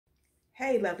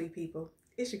Hey, lovely people.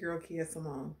 It's your girl, Kia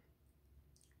Simone.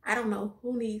 I don't know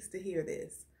who needs to hear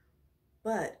this,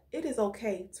 but it is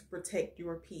okay to protect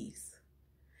your peace.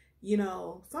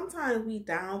 Sometimes we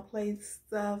downplay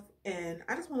stuff, and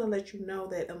I just want to let you know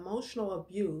that emotional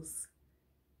abuse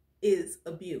is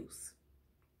abuse.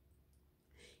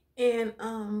 And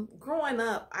growing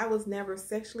up, I was never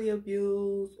sexually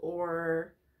abused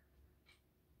or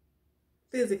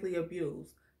physically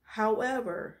abused.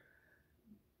 However,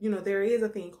 there is a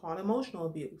thing called emotional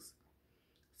abuse.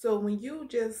 So when you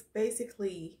just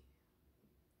basically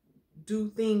do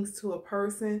things to a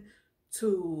person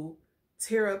to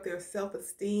tear up their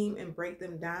self-esteem and break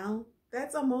them down,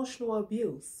 that's emotional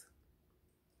abuse.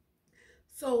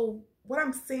 So what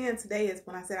I'm saying today is,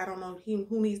 when I said I don't know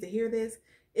who needs to hear this,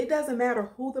 it doesn't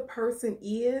matter who the person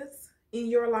is in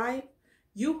your life.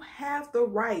 You have the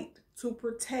right to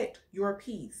protect your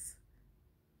peace.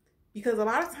 Because a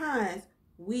lot of times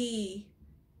we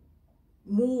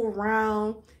move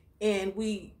around and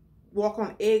we walk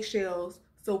on eggshells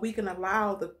so we can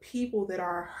allow the people that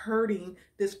are hurting,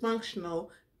 dysfunctional,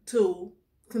 to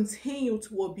continue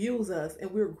to abuse us, and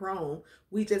we're grown.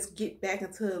 We just get back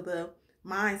into the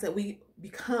mindset. We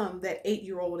become that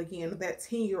 8-year-old again, that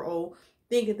 10-year-old,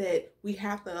 thinking that we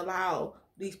have to allow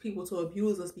these people to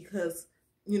abuse us because,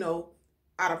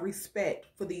 out of respect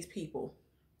for these people.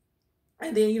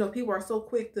 And then, people are so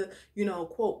quick to,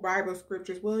 quote Bible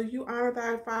scriptures. Well, you honor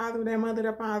thy father, thy mother,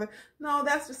 thy father. No,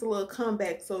 that's just a little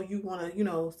comeback. So you want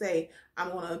to, say,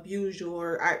 I'm going to abuse you,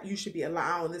 or you should be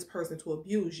allowing this person to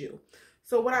abuse you.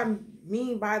 So what I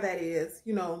mean by that is,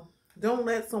 don't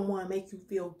let someone make you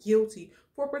feel guilty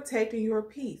for protecting your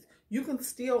peace. You can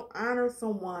still honor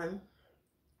someone,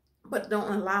 but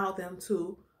don't allow them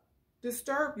to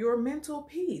disturb your mental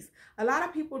peace. A lot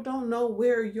of people don't know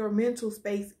where your mental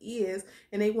space is,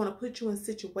 and they want to put you in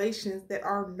situations that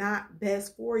are not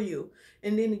best for you.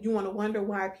 And then you want to wonder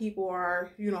why people are,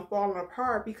 falling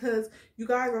apart, because you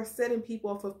guys are setting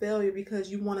people up for failure because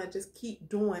you want to just keep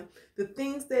doing the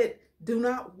things that do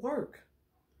not work.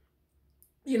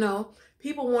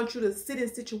 People want you to sit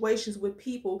in situations with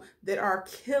people that are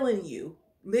killing you,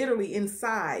 literally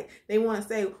inside. They want to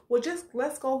say, well, just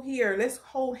let's go here, let's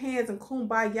hold hands and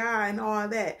kumbaya and all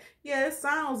that. Yeah, it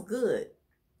sounds good.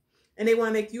 And they want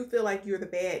to make you feel like you're the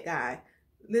bad guy.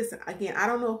 Listen, again, I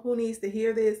don't know who needs to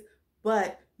hear this,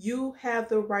 but you have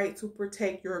the right to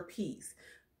protect your peace.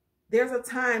 There's a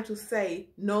time to say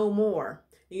no more.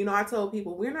 I told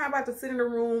people, we're not about to sit in a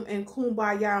room and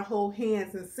kumbaya, hold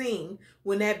hands and sing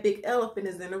when that big elephant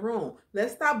is in the room.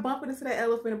 Let's stop bumping into that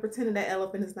elephant and pretending that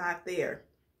elephant is not there.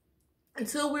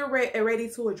 Until we're ready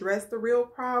to address the real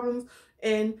problems.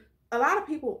 And a lot of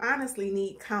people honestly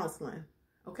need counseling,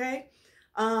 okay?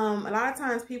 A lot of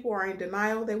times people are in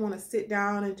denial. They want to sit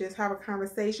down and just have a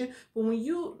conversation. But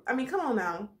come on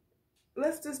now.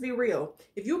 Let's just be real.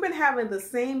 If you've been having the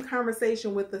same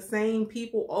conversation with the same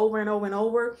people over and over and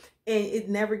over, and it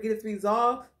never gets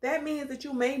resolved, that means that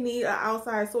you may need an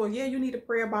outside source. Yeah, you need to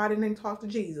pray about it and talk to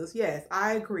Jesus. Yes,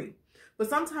 I agree. But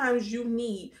sometimes you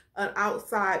need an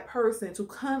outside person to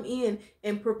come in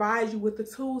and provide you with the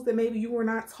tools that maybe you were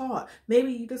not taught.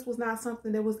 Maybe this was not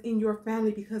something that was in your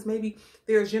family, because maybe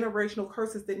there's generational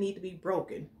curses that need to be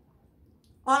broken.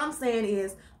 All I'm saying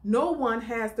is, no one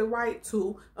has the right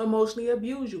to emotionally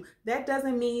abuse you. That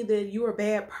doesn't mean that you're a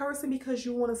bad person because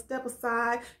you want to step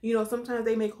aside. Sometimes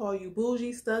they may call you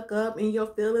bougie, stuck up, in your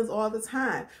feelings all the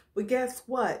time. But guess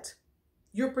what?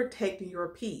 You're protecting your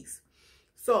peace.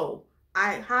 So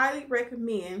I highly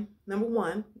recommend, number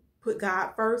one, put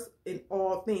God first in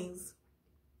all things.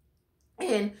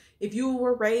 And if you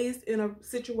were raised in a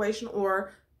situation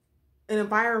or an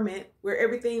environment where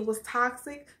everything was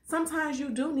toxic, sometimes you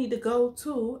do need to go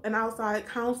to an outside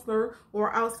counselor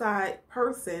or outside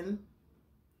person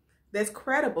that's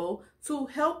credible to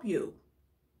help you.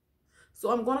 So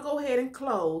I'm going to go ahead and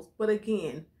close. But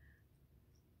again,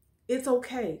 it's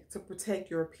okay to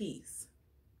protect your peace,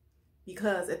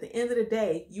 because at the end of the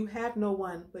day, you have no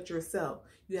one but yourself.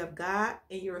 You have God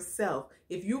and yourself.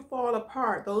 If you fall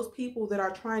apart, those people that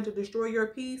are trying to destroy your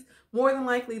peace, more than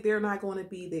likely, they're not going to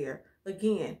be there.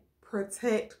 Again,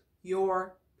 protect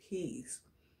your peace.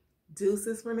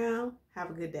 Deuces for now. Have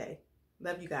a good day.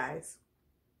 Love you guys.